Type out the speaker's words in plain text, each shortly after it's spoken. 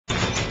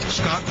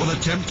Scott will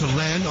attempt to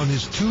land on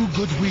his two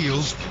good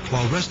wheels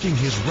while resting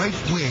his right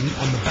wing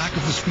on the back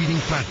of the speeding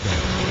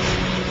flatbed.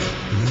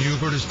 The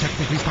maneuver is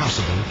technically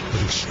possible,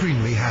 but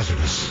extremely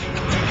hazardous.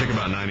 It took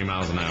about 90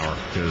 miles an hour,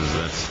 because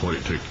that's what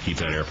it took to keep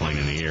that airplane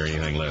in the air.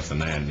 Anything less than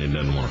that, it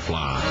doesn't want to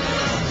fly.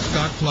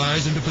 Scott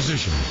flies into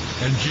position,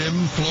 and Jim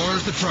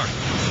floors the truck.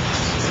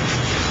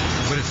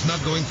 But it's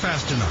not going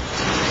fast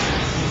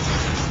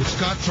enough. If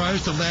Scott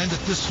tries to land at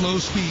this slow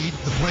speed,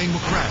 the plane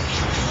will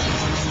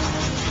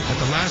crash. At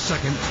the last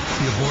second,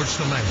 he aborts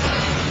the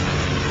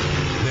landing.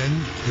 Then,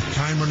 with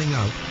time running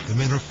out, the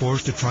men are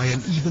forced to try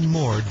an even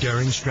more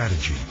daring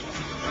strategy.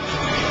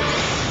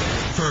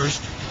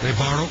 First, they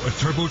borrow a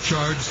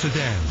turbocharged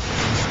sedan.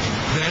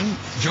 Then,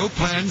 Joe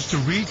plans to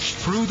reach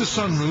through the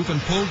sunroof and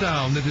pull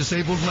down the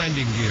disabled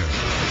landing gear.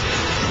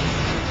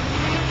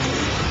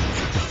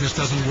 If this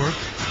doesn't work,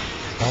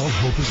 all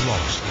hope is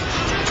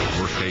lost.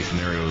 Worst case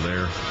scenario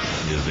there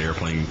is the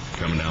airplane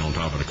coming down on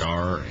top of the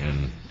car,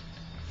 and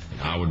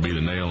I would be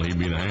the nail, he'd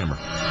be the hammer.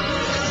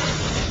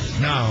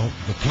 Now,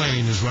 the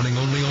plane is running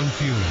only on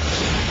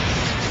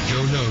fumes.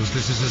 Joe knows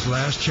this is his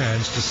last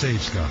chance to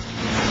save Scott.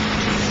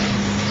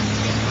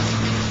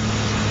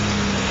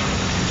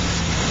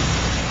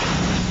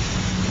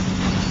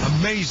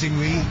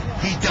 Amazingly,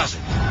 he does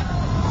it.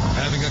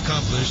 Having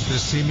accomplished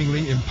this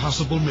seemingly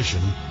impossible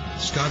mission,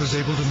 Scott is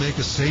able to make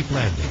a safe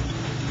landing,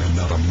 and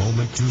not a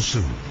moment too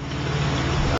soon.